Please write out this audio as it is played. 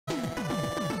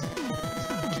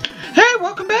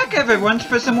welcome back everyone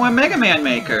for some more Mega Man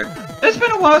Maker. It's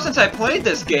been a while since I played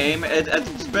this game,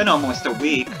 it's been almost a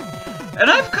week. And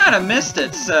I've kind of missed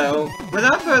it, so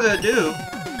without further ado,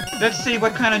 let's see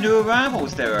what kind of new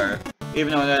arrivals there are.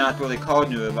 Even though they're not really called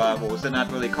new arrivals, they're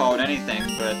not really called anything,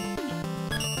 but...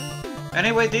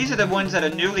 Anyway, these are the ones that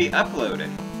are newly uploaded.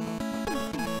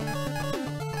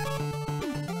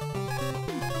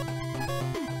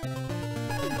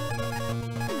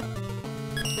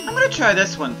 I'm gonna try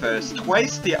this one first.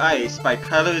 Twice the Ice by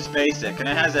Colors Basic, and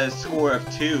it has a score of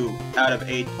 2 out of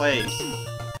 8 plays.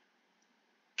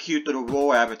 Cute little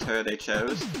roll avatar they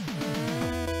chose.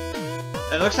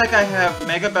 It looks like I have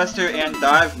Mega Buster and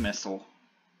Dive Missile.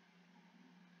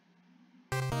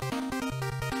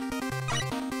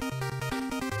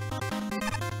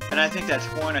 And I think that's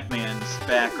Hornet Man's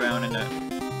background in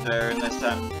there, unless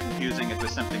I'm confusing it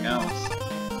with something else.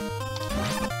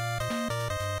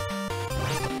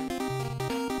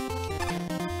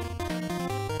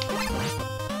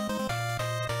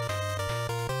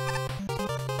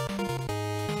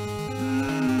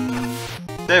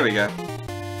 There we go.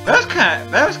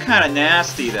 That was kind of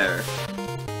nasty there.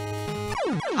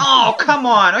 Oh, come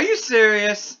on! Are you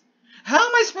serious? How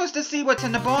am I supposed to see what's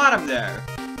in the bottom there?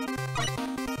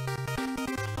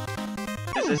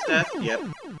 Is this death? Yep.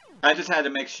 I just had to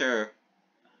make sure.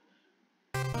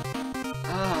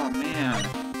 Oh, man.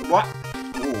 What?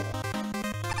 Ooh.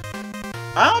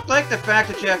 I don't like the fact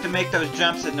that you have to make those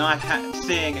jumps and not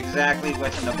seeing exactly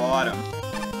what's in the bottom.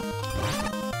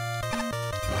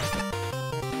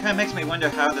 Kinda makes me wonder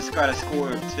how this got a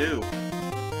score of 2.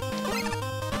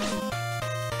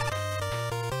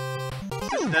 Is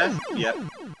this death? Yep.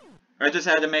 I just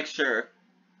had to make sure.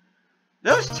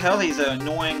 Those tellies are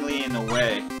annoyingly in the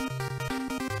way.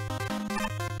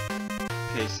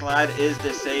 Okay, slide is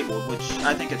disabled, which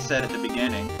I think it said at the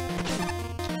beginning.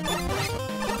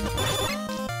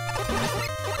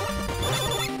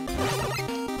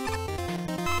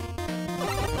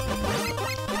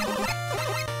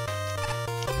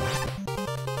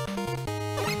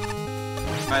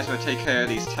 Might as well take care of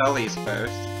these tellies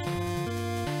first.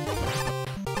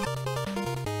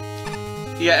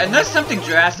 Yeah, unless something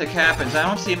drastic happens, I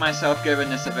don't see myself giving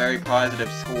this a very positive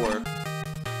score.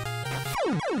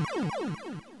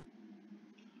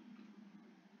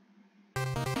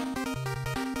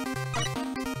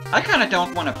 I kinda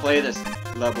don't want to play this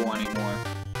level anymore.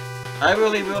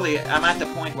 I'm at the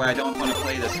point where I don't want to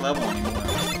play this level anymore.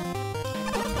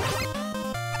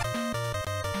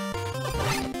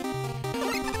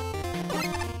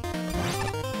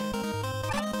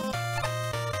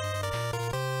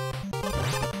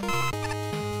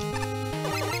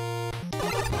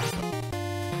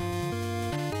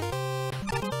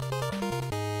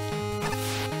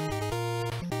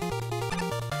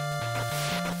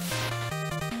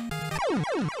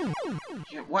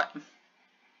 Yeah, what?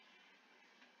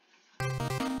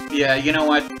 Yeah, you know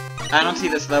what? I don't see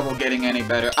this level getting any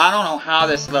better. I don't know how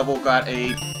this level got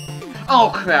a...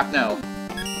 Oh crap, no.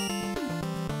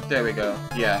 There we go.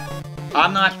 Yeah.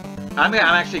 I'm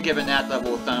actually giving that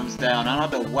level a thumbs down. I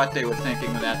don't know what they were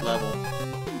thinking with that level.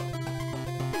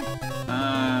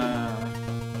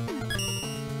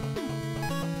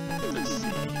 Let's see.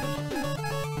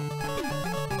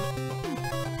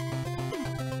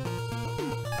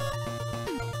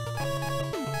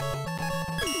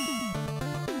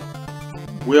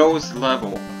 Will's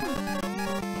level.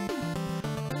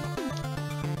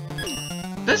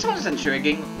 This one's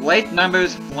intriguing. Late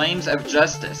Numbers Flames of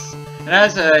Justice. It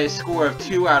has a score of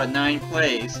 2 out of 9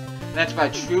 plays, and that's by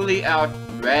Truly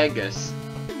Outrageous.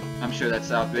 I'm sure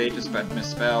that's outrageous but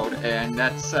misspelled, and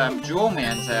that's Jewel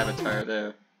Man's avatar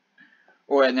there.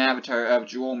 Or an avatar of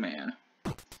Jewel Man.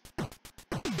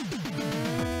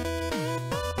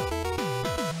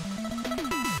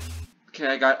 Okay,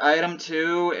 I got item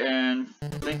 2, and I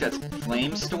think that's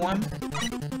Flamestorm?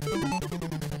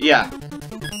 Yeah.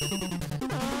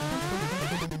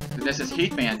 And this is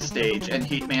Heatman's stage, and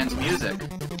Heatman's music.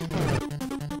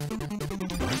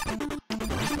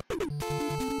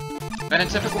 And in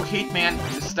typical Heatman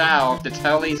style, the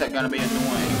tellies are gonna be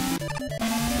annoying.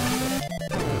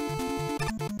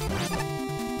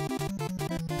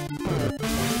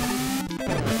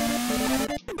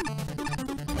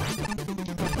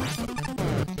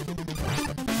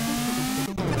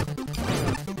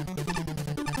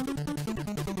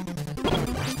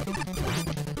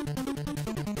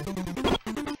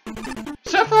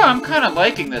 So far, I'm kind of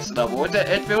liking this level.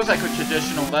 It feels like a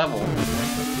traditional level.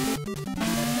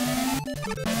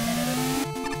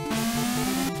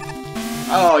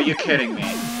 Oh, you're kidding me.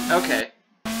 Okay.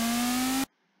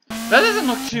 That doesn't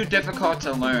look too difficult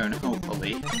to learn,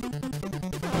 hopefully.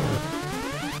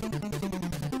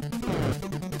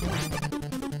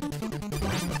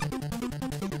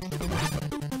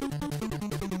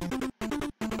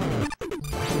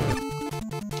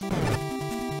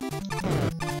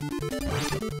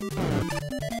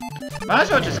 Might as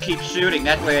well just keep shooting,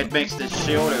 that way it makes this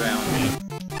shield around me.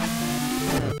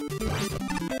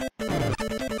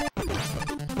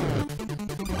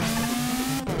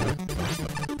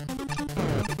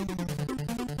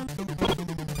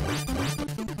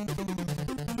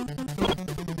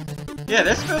 Yeah,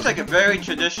 this feels like a very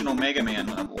traditional Mega Man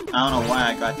level. I don't know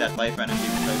why I got that life energy,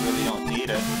 because I really don't need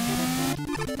it.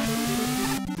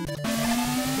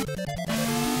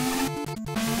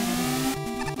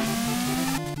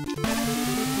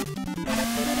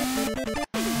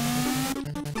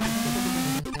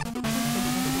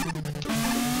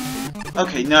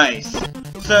 Okay, nice.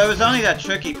 So it was only that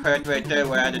tricky part right there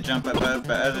where I had to jump above,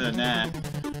 but other than that...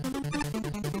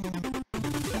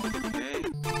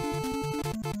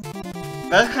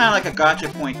 That's kind of like a gotcha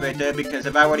point right there, because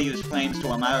if I were to use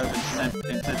Flamestorm, I would have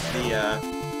been sent into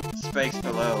the space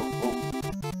below.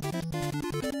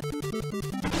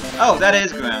 Oh, that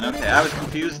is ground. Okay, I was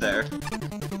confused there.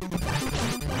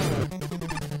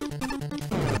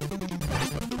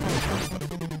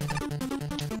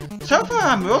 So far,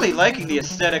 I'm really liking the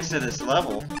aesthetics of this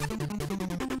level.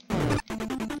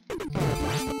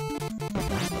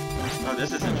 Oh,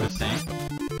 this is interesting.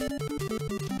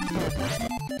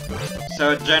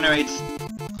 So it generates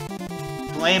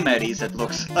flame eddies, it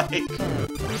looks like.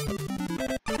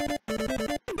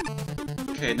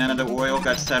 Okay, none of the oil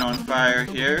got set on fire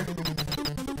here.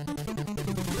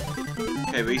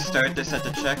 Okay, restart this at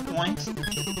the checkpoint.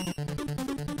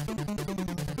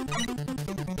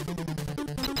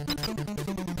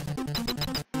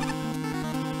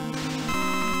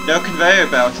 No conveyor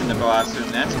belts in the boss room,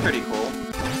 that's pretty cool.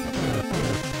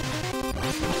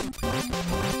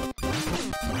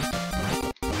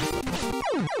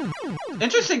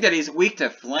 Interesting that he's weak to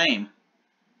flame.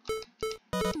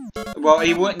 Well,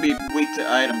 he wouldn't be weak to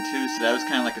item too, so that was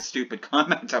kind of like a stupid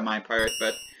comment on my part,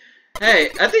 but...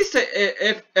 Hey, at least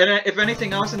if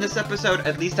anything else in this episode,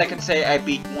 at least I can say I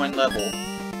beat one level.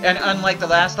 And unlike the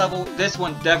last level, this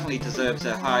one definitely deserves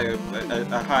a higher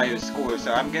score,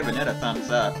 so I'm giving it a thumbs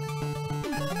up.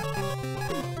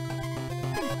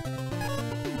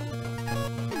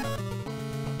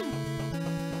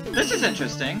 This is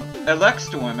interesting.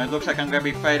 Electstorm, it looks like I'm going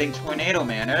to be fighting Tornado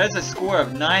Man. It has a score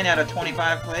of 9 out of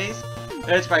 25 plays. It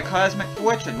is by Cosmic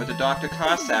Fortune with the Dr.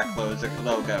 Cossack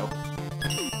logo.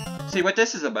 See what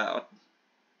this is about.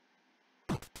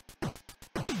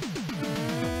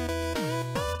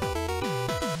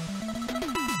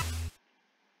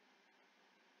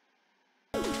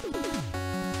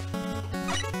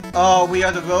 Oh, we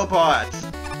are the robots!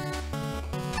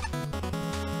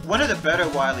 One of the better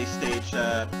Wily Stage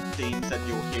themes that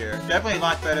you'll hear. Definitely a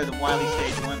lot better than Wily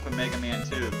Stage 1 from Mega Man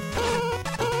 2.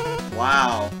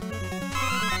 Wow.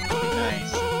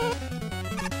 Nice.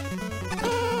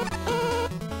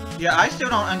 Yeah, I still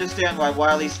don't understand why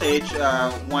Wily Stage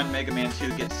 1 Mega Man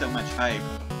 2 gets so much hype.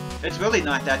 It's really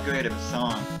not that great of a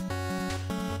song.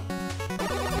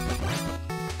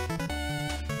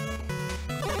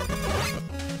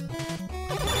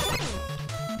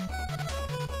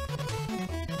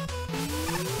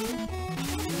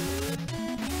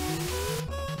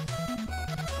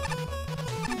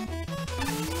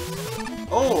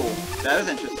 Oh, that was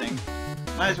interesting.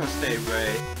 Might as well stay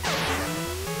right.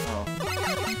 Oh.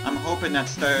 I'm hoping that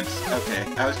starts... Okay,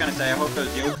 I was gonna say, I hope those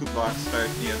Yoku blocks start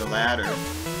near the ladder.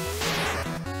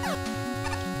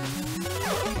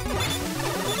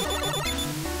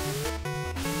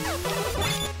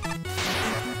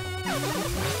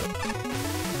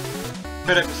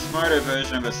 Bit of a smarter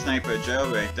version of a Sniper Joe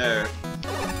right there.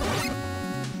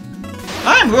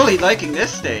 I'm really liking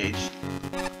this stage!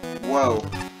 Whoa.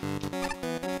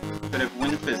 Bit of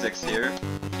wind physics here.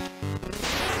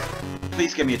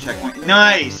 Please give me a checkpoint.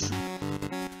 Nice!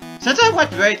 Since I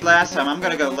went right last time, I'm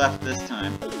gonna go left this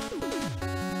time.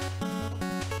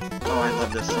 Oh, I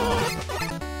love this song.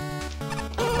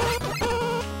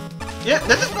 Yeah,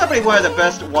 this is probably one of the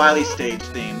best Wily Stage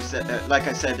themes, like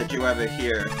I said, that you ever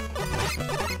hear.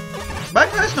 My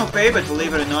personal favorite,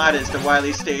 believe it or not, is the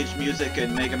Wily Stage music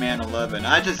in Mega Man 11.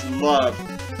 I just love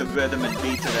the rhythm and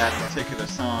beats of that particular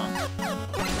song.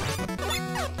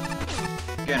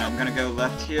 Again, I'm gonna go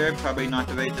left here. Probably not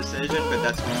the right decision, but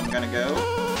that's where I'm gonna go.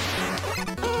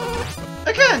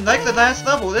 Again, like the last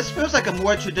level, this feels like a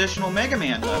more traditional Mega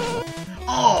Man level.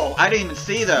 Oh, I didn't even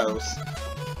see those.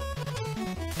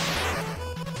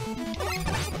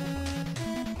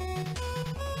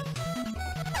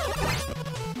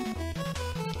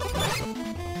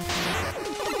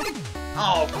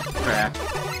 Oh, crap.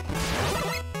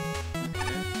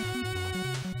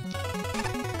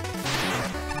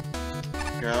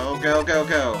 Go, go, go,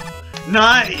 go.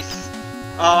 Nice!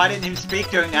 Oh, I didn't even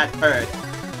speak during that part.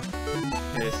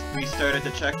 Okay, restarted the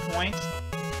checkpoint.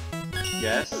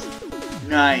 Yes.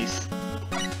 Nice.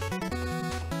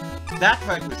 That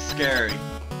part was scary.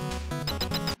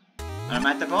 I'm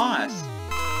at the boss.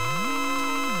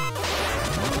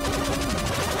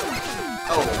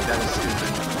 Oh, that was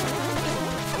stupid.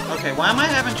 Okay, why am I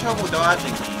having trouble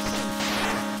dodging these?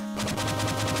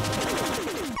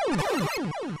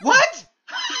 What?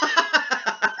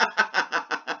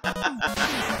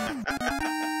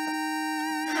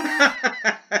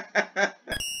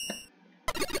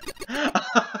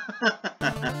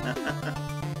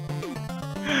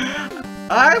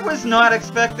 I was not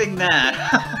expecting that.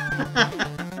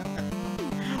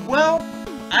 Well,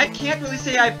 I can't really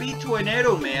say I beat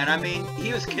Tornado Man. I mean,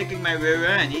 he was kicking my rear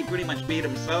end. He pretty much beat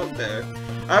himself there.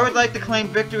 I would like to claim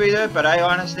victory there, but I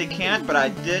honestly can't. But I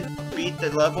did beat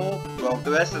the level, well,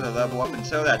 the rest of the level up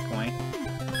until that point.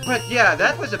 But yeah,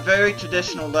 that was a very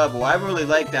traditional level. I really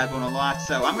like that one a lot,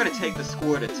 so I'm going to take the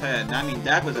score to 10. I mean,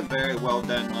 that was a very well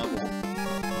done level.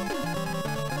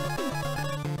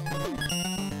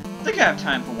 I think I have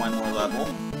time for one more level.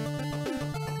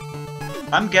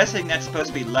 I'm guessing that's supposed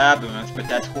to be Labyrinth, but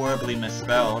that's horribly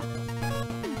misspelled.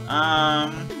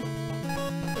 I'm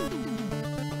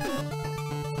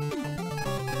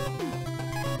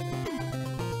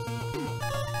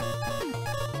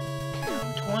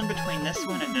torn between this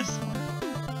one and this one.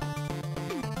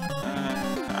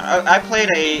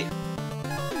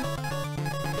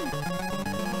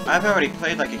 I've already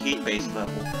played like a heat-based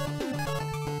level.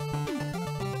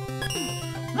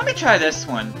 Let me try this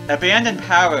one. Abandoned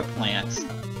Power Plants.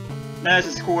 That has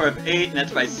a score of 8, and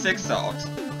that's by Sixalt.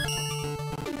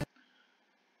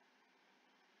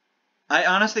 I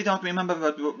honestly don't remember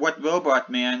what Robot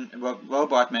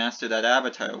Master that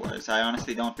avatar was. I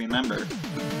honestly don't remember.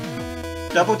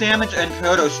 Double Damage and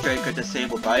Proto Strike are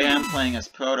disabled, but I am playing as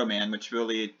Proto Man, which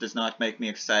really does not make me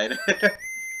excited.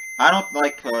 I don't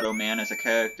like Proto Man as a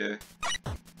character.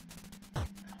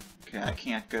 Okay, I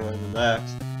can't go to the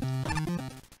left.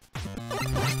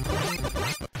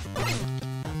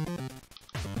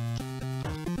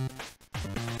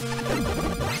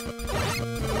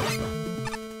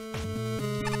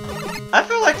 I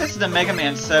feel like this is the Mega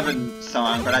Man 7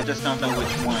 song, but I just don't know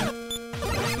which one.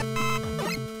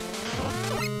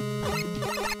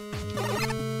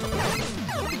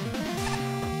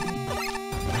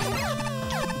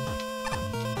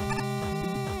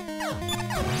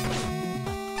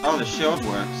 Oh, the shield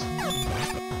works.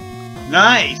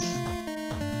 Nice!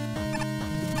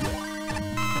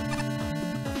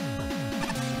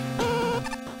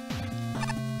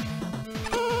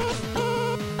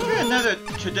 Another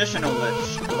traditional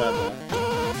level.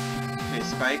 Okay,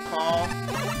 Spike Call.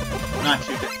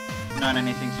 Not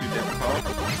anything too difficult.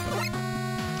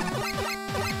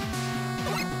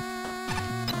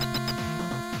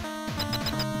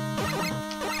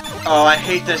 Oh, I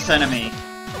hate this enemy.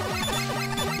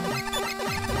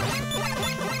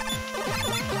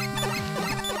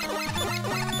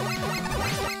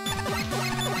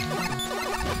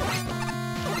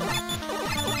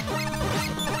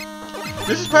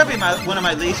 This is probably one of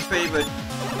my least favorite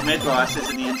mid-bosses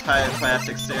in the entire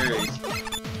classic series.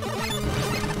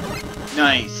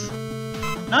 Nice.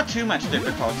 Not too much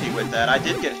difficulty with that. I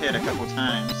did get hit a couple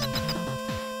times.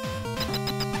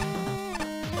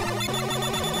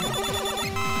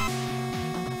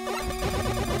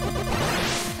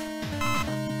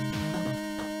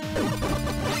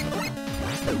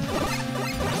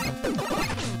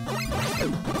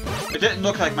 It didn't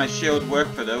look like my shield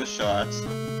worked for those shots.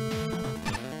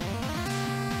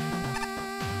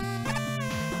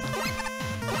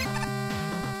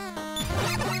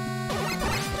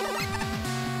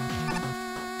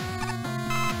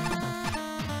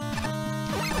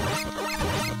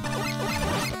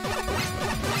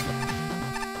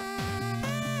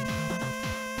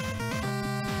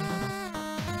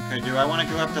 Okay, do I want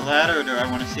to go up the ladder, or do I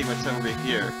want to see what's over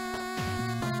here?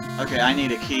 Okay, I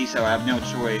need a key, so I have no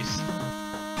choice.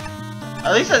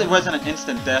 At least it wasn't an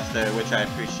instant death there, which I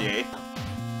appreciate.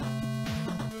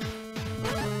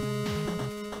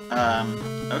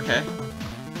 Okay.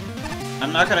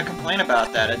 I'm not gonna complain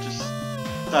about that, I just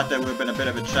thought that would have been a bit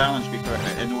of a challenge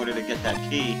in order to get that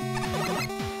key.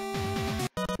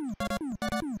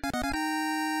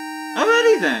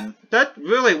 Alrighty then! That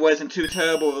really wasn't too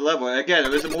terrible of a level. Again,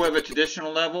 it was more of a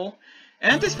traditional level.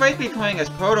 And despite me playing as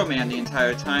Proto Man the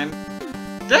entire time,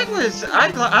 that was... I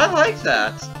liked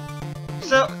that.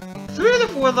 So, 3 of the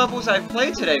 4 levels I've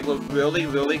played today were really,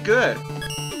 really good.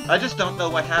 I just don't know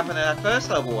what happened in that first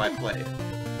level I played.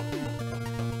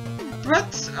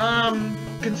 But,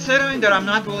 considering that I'm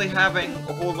not really having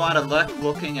a whole lot of luck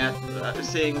looking at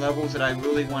seeing levels that I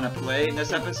really want to play in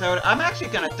this episode, I'm actually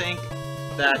going to think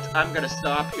that I'm going to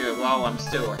stop here while I'm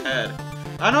still ahead.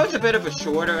 I know it's a bit of a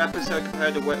shorter episode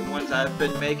compared to what ones I've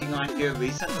been making on here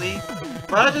recently,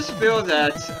 but I just feel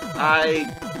that I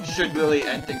should really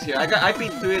end things here. I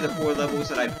beat 3 of the 4 levels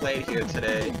that I played here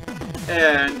today,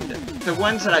 and the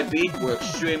ones that I beat were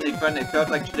extremely fun. They felt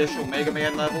like traditional Mega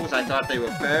Man levels. I thought they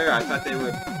were fair. I thought they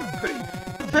were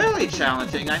fairly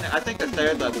challenging. I think the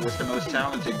 3rd level was the most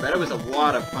challenging, but it was a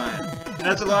lot of fun. And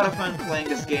it's a lot of fun playing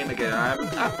this game again.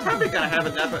 I'm probably going to have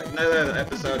another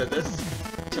episode of this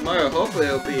tomorrow. Hopefully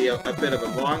it'll be a bit of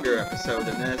a longer episode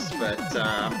than this, but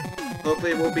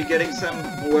hopefully we'll be getting some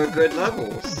more good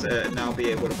levels and I'll be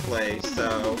able to play,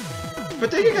 so... But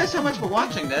thank you guys so much for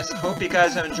watching this. Hope you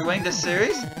guys are enjoying this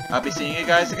series. I'll be seeing you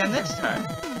guys again next time.